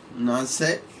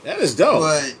say. That is dope.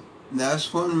 But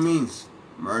that's what it means.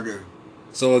 Murder.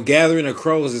 So a gathering of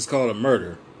crows is called a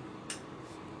murder.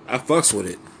 I fucks with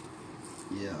it.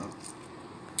 Yeah.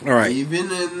 All right.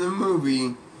 Even in the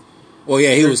movie. Well,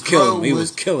 yeah, he was killing. He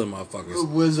was killing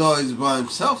motherfuckers. Was always by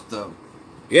himself though.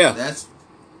 Yeah.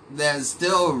 That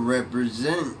still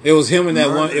represent. It was him and that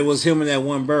murder. one. It was him and that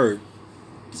one bird.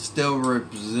 Still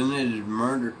represented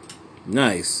murder.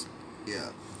 Nice.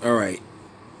 Yeah. All right.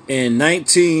 In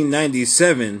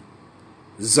 1997,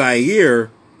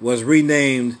 Zaire was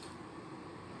renamed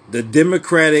the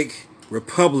Democratic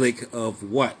Republic of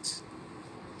what?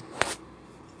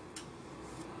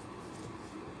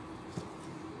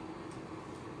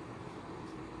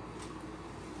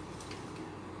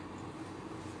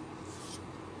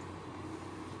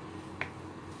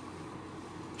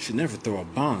 Should never throw a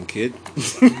bomb, kid.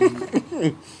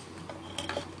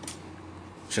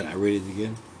 Should I read it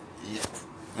again? Yeah.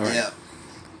 All right. Yeah.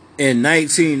 In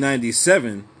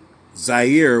 1997,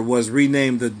 Zaire was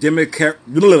renamed the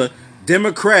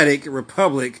Democratic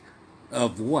Republic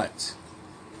of what?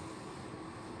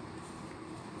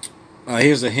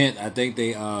 Here's a hint. I think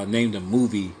they named a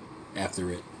movie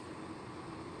after it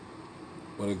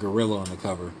with a gorilla on the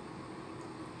cover.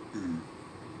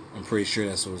 I'm pretty sure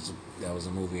that was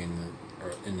a movie in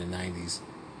the 90s.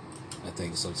 I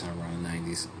think sometime around the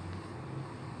 90s.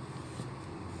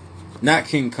 Not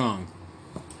King Kong.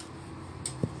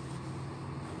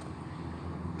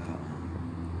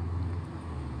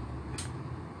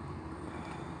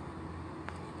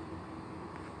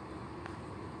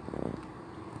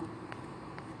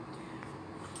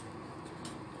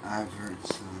 I've heard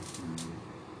something.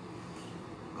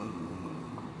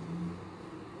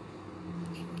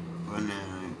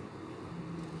 Banana.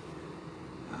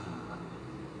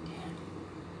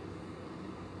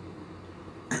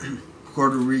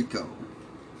 Puerto Rico.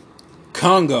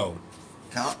 Congo.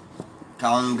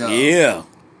 Congo. Yeah.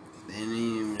 They didn't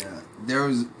even, there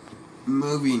was a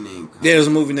movie named Congo. Yeah, there's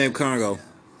a movie named Congo. Yeah.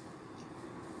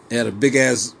 It had a big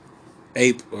ass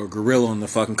ape or gorilla on the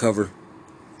fucking cover.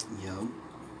 Yep.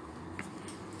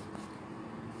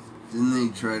 Didn't they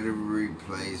try to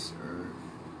replace or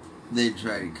they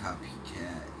tried to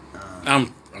copycat?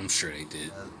 I'm sure they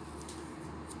did.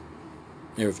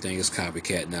 Everything is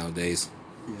copycat nowadays.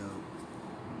 Yep.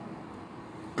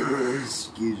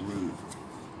 Excuse me.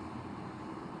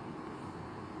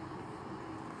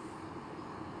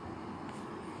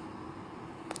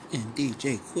 And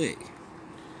DJ Quick.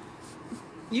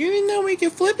 You didn't know we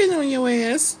could flip it on your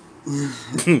ass.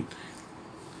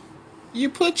 You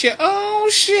put your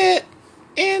own shit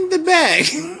in the bag.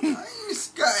 I ain't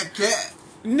Sky Cat.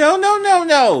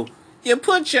 No. You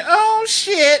put your own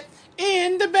shit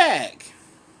in the bag.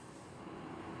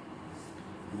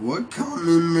 What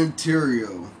common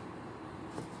material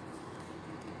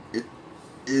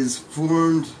is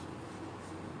formed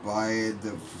by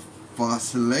the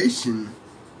fossilization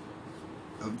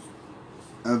of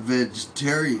a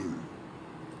vegetarian?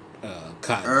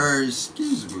 Cotton. Or,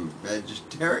 excuse me,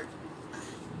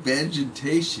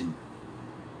 vegetation.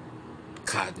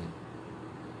 Cotton.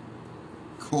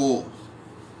 Coal.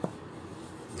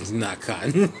 It's not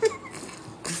cotton.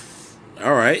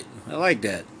 All right. I like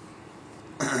that.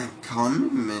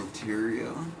 Common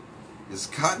material? Is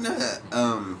cotton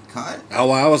cotton? Oh,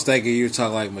 I was thinking you were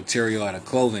talking like material out of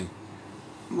clothing.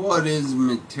 What is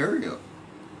material?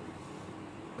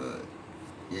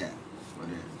 Yeah, what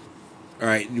is? All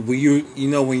right.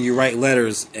 When when you write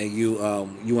letters and you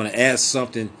want to add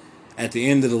something at the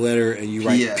end of the letter and you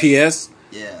write PS.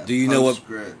 Yeah. Do you know what?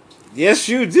 Script. Yes,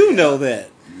 you do know that.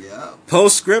 Yep.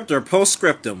 Postscript or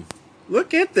postscriptum.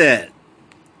 Look at that.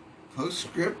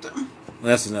 Postscriptum?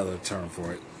 That's another term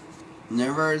for it.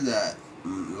 Never heard that.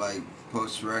 Like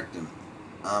post-rectum.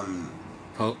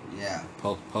 Yeah.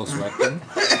 Post-rectum?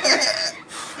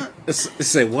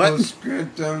 Say what?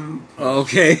 Postscriptum.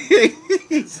 Okay.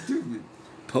 Stupid.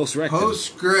 Post-rectum.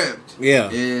 Postscript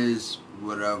is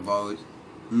what I've always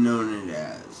known it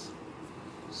as.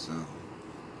 So,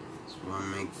 just want to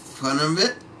make fun of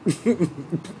it.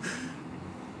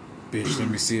 Bitch, let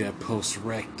me see that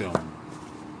post-rectum.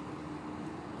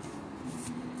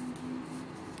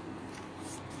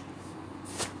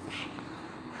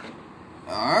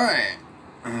 Alright.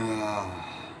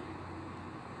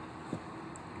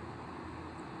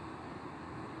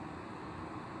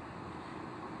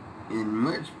 In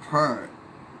which part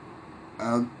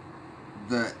of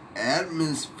the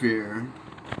atmosphere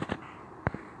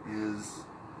is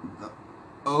the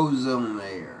ozone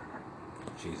layer?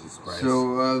 Jesus Christ.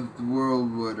 So of the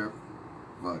world, what the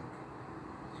fuck?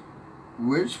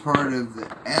 Which part of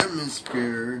the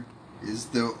atmosphere is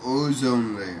the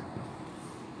ozone layer?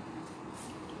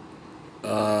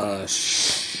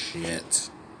 Shit.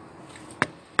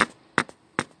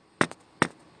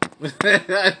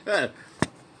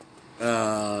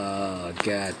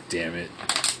 God damn it.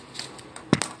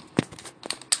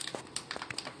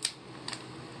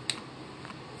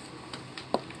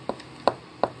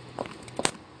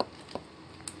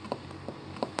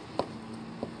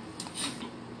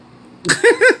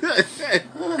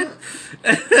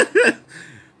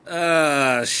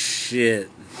 Shit.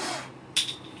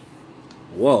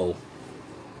 Whoa.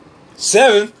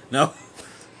 7? No.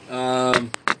 All right,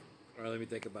 let me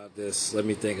think about this. Let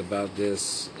me think about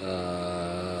this.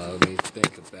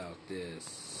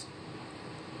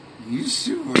 You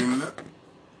should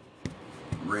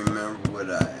remember what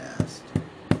I asked.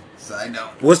 So I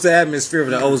don't. What's the atmosphere of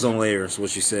the ozone layer is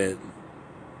what you said.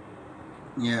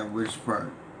 Yeah, which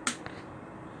part?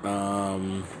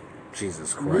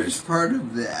 Jesus Christ. Which part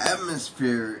of the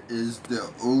atmosphere is the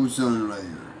ozone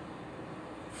layer?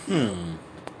 I'm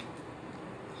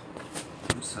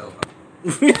so fucked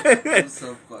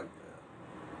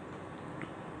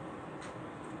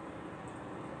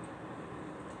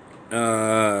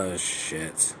up.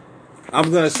 Shit.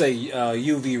 I'm gonna say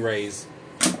UV rays.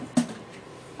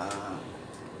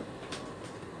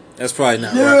 That's probably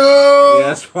not right. Yeah,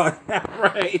 that's probably not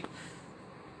right.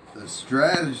 The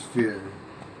stratosphere.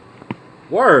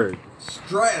 Word.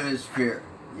 Stratosphere.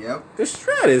 Yep. The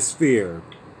stratosphere.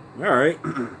 All right.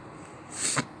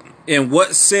 In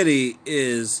what city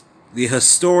is the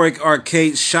historic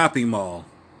arcade shopping mall,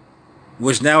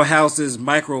 which now houses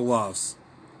micro lofts,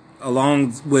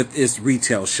 along with its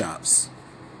retail shops?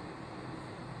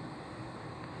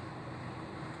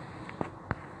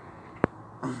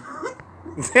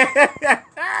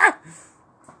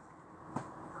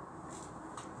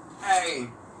 Hey.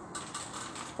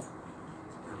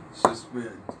 It's just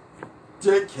been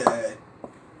dickhead.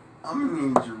 I'm gonna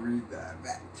need you to read that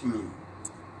back to me.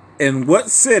 In what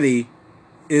city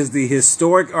is the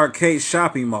historic arcade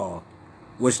shopping mall,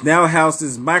 which now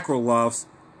houses micro lofts,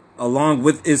 along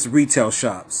with its retail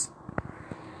shops?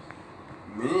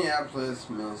 Minneapolis,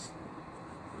 Minnesota.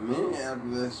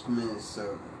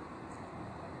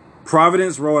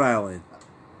 Providence, Rhode Island.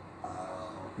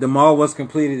 The mall was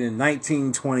completed in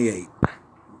 1928.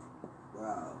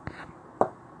 Wow.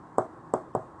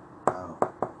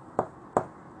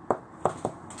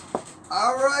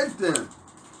 All right then.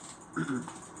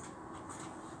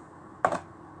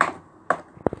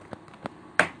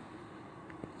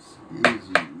 Excuse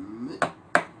me.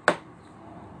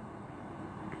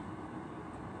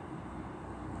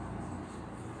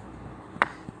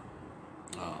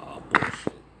 Oh,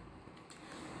 bullshit.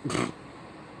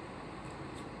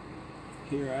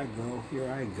 Here I go.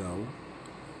 Here I go.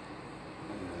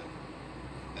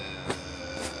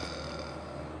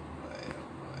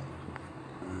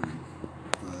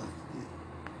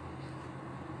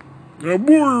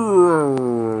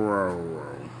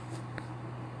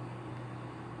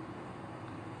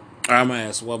 I'm gonna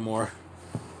ask one more.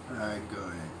 Alright, go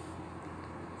ahead.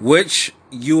 Which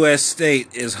U.S.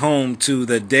 state is home to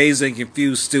the Dazed and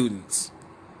Confused students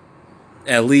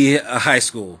at Lee High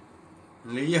School?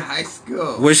 Lee High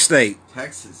School. Which state?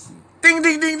 Texas. Ding,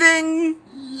 ding, ding, ding.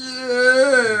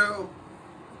 Yeah.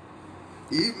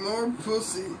 Eat more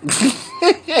pussy.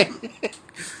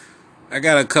 I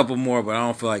got a couple more, but I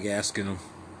don't feel like asking them.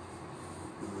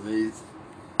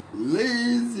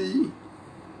 Lazy.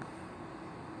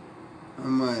 I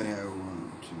might have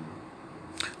one or two.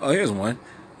 Oh, here's one.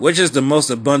 Which is the most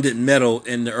abundant metal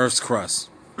in the Earth's crust?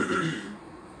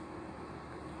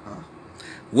 Huh?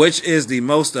 Which is the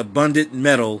most abundant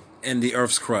metal in the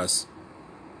Earth's crust?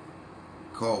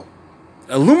 Coal.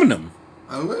 Aluminum.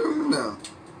 Aluminum.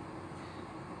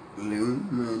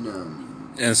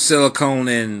 Aluminum. And silicon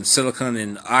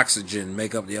and oxygen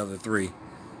make up the other three.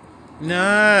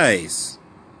 Nice.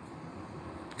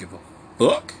 Give a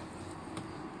fuck.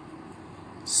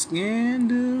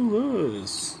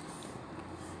 Scandalous.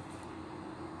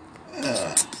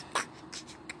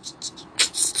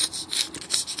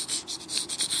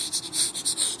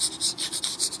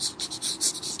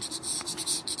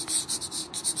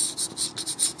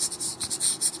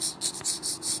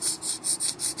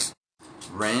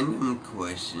 Random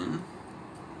question.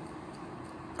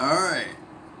 Alright.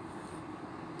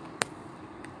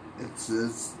 It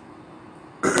says.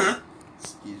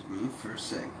 Excuse me for a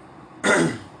sec.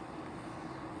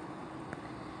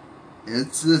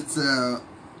 It sets out.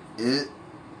 It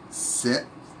set.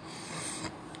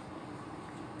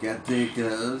 Got there it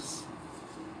goes.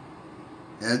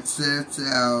 It sets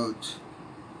out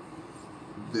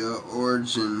the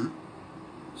origin,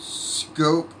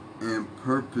 scope, and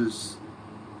purpose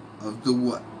of the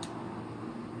what?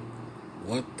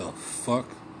 What the fuck?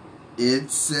 It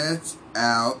sets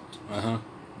out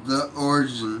the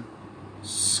origin,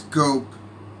 scope,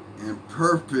 and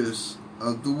purpose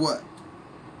of the what?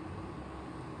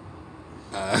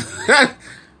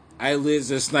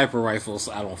 Eyelids and sniper rifles.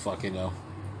 I don't fucking know.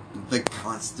 The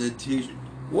Constitution.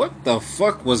 What the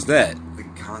fuck was that? The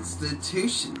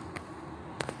Constitution.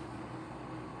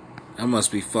 I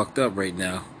must be fucked up right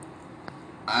now.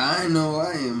 I know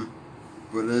I am.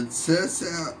 But it sets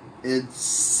out. It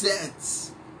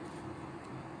sets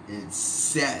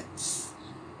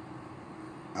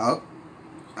out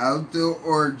the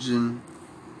origin,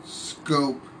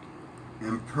 scope,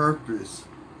 and purpose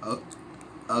of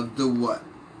the what?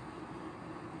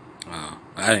 Oh,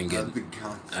 I didn't get Of it. the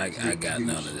Constitution. I got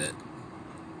none of that.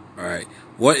 Alright.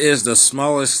 What is the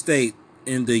smallest state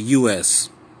in the U.S.?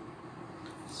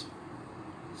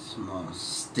 Small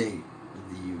state of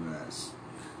the U.S.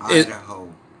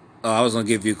 Idaho. Oh, I was going to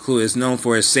give you a clue. It's known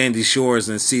for its sandy shores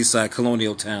and seaside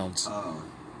colonial towns. Oh.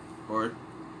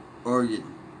 Oregon.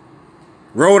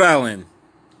 Rhode Island.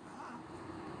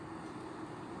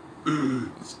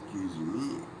 Excuse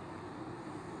me.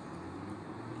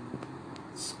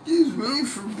 Excuse me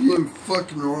for being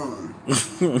fucking wrong.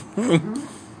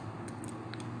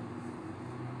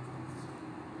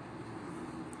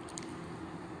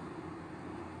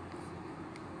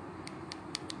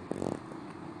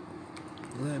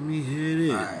 Let me hit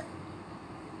it. Alright.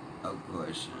 A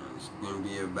question. It's going to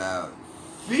be about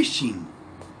fishing.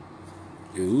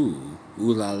 Ooh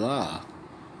la la.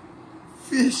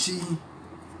 Fishy.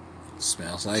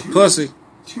 Smells like pussy.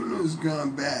 Tuna's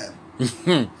gone bad.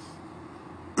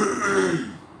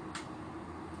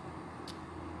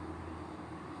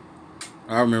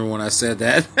 I remember when I said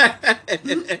that.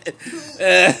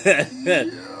 Yeah.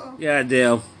 God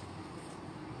damn.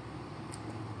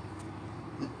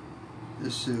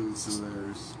 This shit was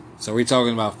hilarious. So we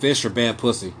talking about fish or bad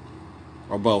pussy?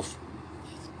 Or both?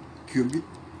 Could be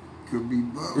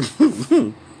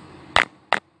both.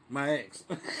 My ex.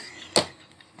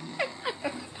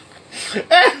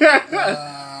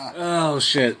 uh, Oh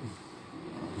shit.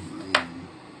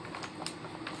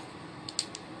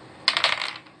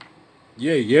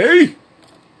 Yay.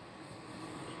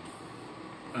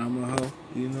 I'm a hoe.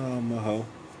 You know I'm a hoe.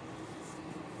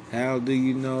 How do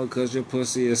you know? Because your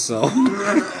pussy is so.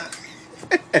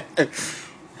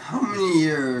 How many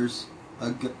years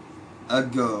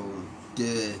ago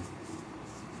did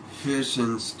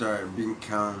fishing start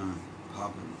become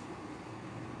popular?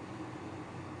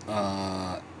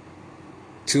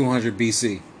 200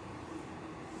 BC.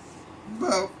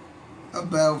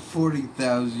 About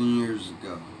 40,000 years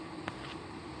ago.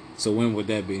 So when would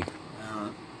that be? Uh,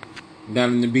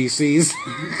 Down in the BCs?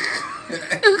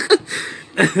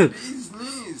 Bees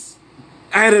knees.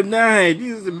 Item 9.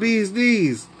 These are the bee's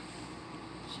knees.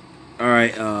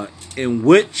 Alright, in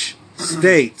which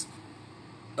state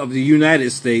of the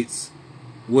United States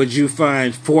would you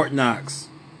find Fort Knox?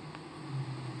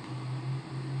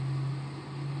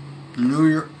 New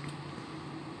York.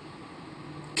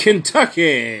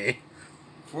 Kentucky.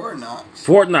 Fort Knox.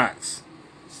 Fort Knox.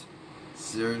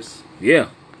 Serious? Yeah.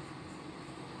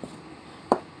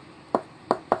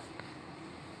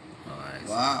 Alright.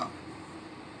 Wow.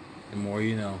 The more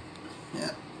you know.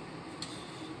 Yeah.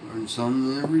 Learn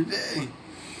something every day.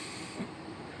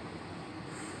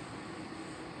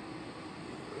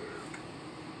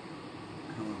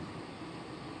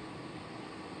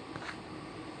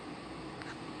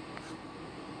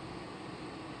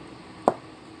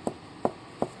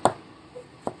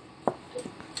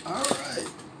 Alright.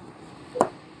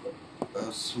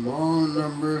 A small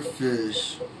number of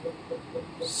fish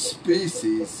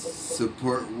species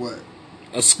support what?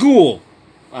 A school.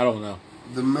 I don't know.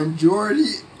 The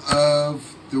majority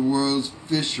of the world's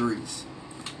fisheries.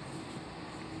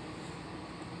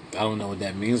 I don't know what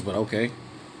that means, but okay.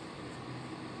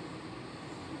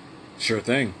 Sure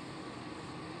thing.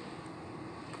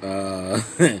 A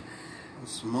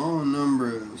small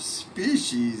number of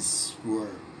species for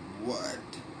what?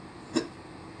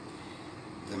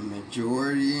 The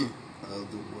majority of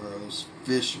the world's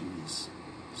fisheries.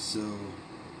 So,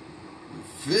 the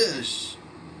fish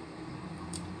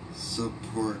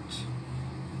support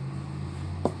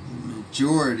the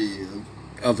majority of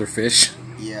other fish.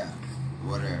 Yeah,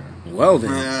 whatever. Well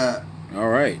then. All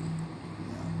right.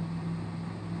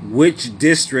 Yeah. Which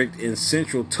district in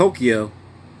central Tokyo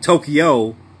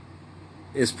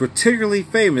is particularly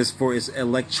famous for its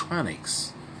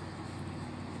electronics?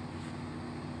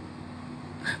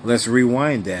 Let's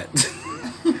rewind that.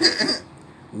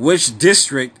 Which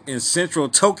district in central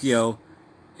Tokyo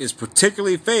is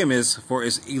particularly famous for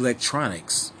its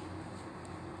electronics?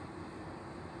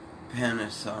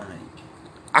 Panasonic.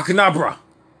 Akanabra.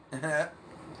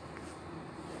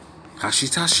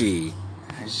 Hashitashi.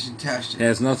 Hashitashi. It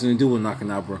has nothing to do with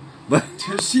Nakanabra. But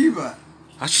Toshiba.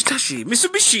 Hashitashi.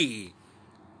 Mitsubishi.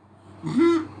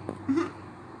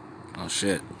 Oh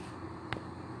shit.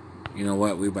 You know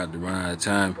what? We're about to run out of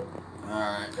time.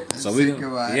 Alright. So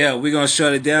we're gonna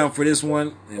shut it down for this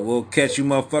one, and we'll catch you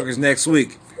motherfuckers next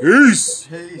week. Peace.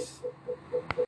 Peace.